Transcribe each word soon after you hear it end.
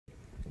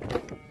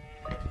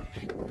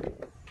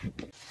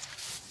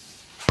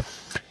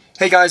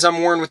Hey guys, I'm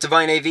Warren with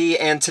Divine AV,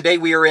 and today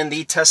we are in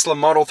the Tesla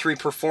Model 3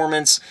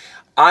 Performance.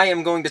 I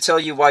am going to tell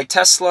you why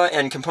Tesla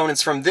and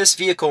components from this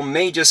vehicle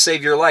may just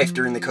save your life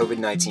during the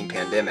COVID-19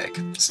 pandemic.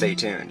 Stay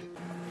tuned.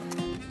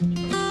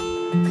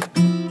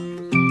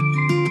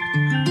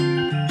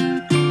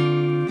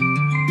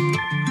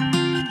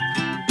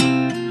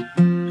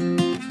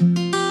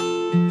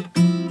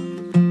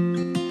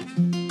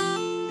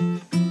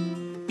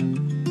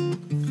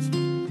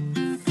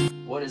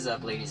 What is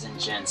up, ladies and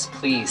gents?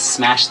 Please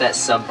smash that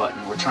sub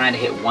button. We're trying to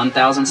hit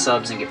 1,000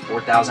 subs and get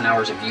 4,000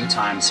 hours of view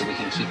time so we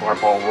can keep our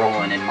ball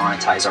rolling and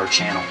monetize our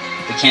channel.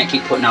 We can't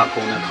keep putting out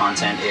cool new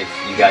content if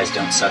you guys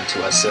don't sub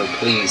to us, so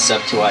please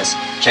sub to us.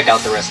 Check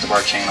out the rest of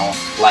our channel.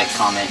 Like,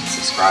 comment, and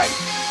subscribe.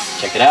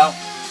 Check it out.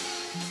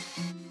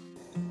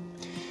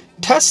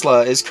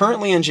 Tesla is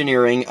currently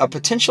engineering a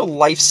potential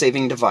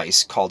life-saving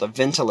device called a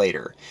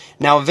ventilator.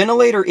 Now, a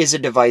ventilator is a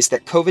device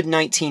that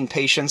COVID-19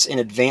 patients in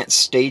advanced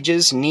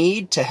stages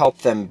need to help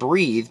them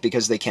breathe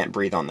because they can't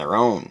breathe on their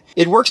own.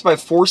 It works by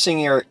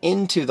forcing air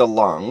into the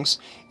lungs,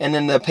 and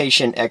then the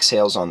patient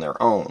exhales on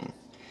their own.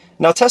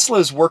 Now, Tesla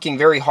is working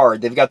very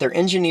hard. They've got their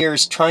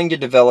engineers trying to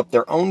develop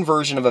their own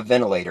version of a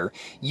ventilator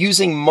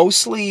using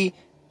mostly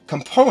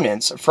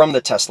components from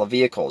the Tesla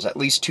vehicles, at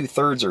least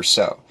 2/3 or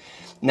so.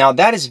 Now,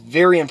 that is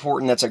very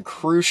important. That's a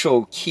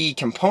crucial key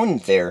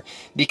component there,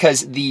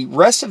 because the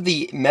rest of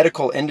the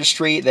medical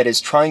industry that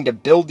is trying to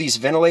build these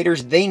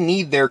ventilators, they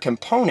need their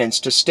components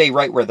to stay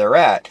right where they're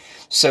at.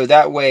 So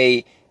that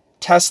way,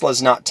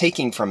 Tesla's not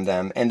taking from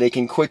them, and they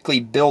can quickly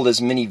build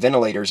as many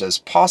ventilators as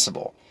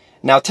possible.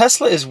 Now,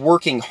 Tesla is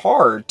working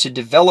hard to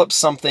develop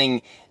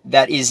something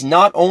that is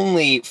not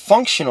only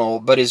functional,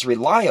 but is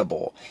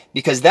reliable,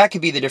 because that could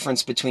be the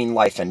difference between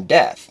life and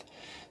death.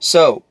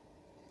 So,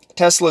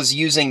 Tesla's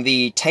using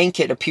the tank,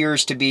 it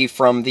appears to be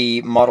from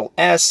the Model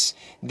S.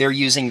 They're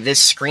using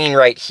this screen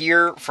right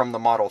here from the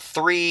Model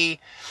 3.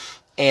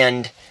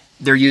 And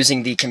they're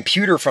using the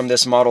computer from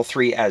this Model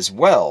 3 as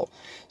well.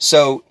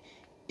 So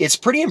it's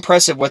pretty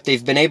impressive what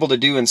they've been able to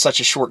do in such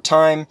a short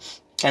time.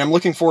 And I'm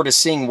looking forward to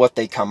seeing what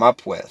they come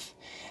up with.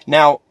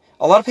 Now,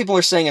 a lot of people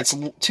are saying it's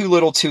too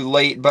little too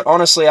late, but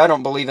honestly, I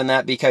don't believe in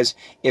that, because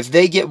if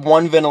they get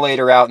one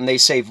ventilator out and they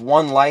save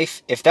one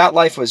life, if that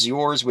life was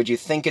yours, would you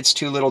think it's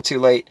too little too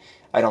late?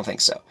 I don't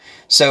think so.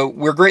 So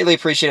we're greatly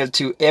appreciative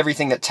to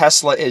everything that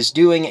Tesla is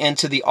doing and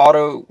to the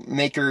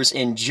automakers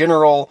in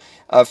general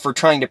for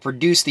trying to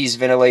produce these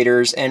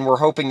ventilators, and we're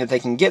hoping that they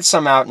can get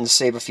some out and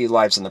save a few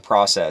lives in the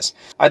process.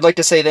 I'd like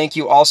to say thank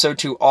you also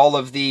to all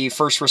of the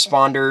first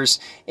responders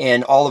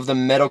and all of the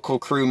medical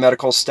crew,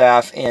 medical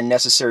staff, and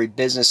necessary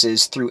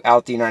businesses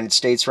throughout the United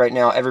States right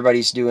now.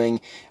 Everybody's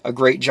doing a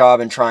great job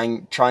and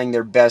trying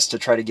their best to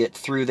try to get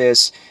through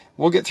this.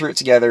 We'll get through it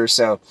together.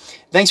 So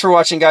thanks for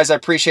watching, guys. I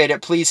appreciate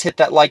it. Please hit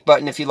that like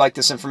button if you like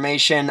this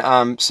information.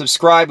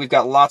 Subscribe. We've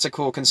got lots of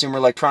cool consumer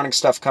electronic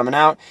stuff coming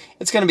out.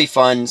 It's going to be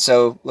fun.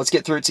 So let's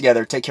get through it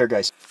together. Take care,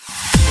 guys.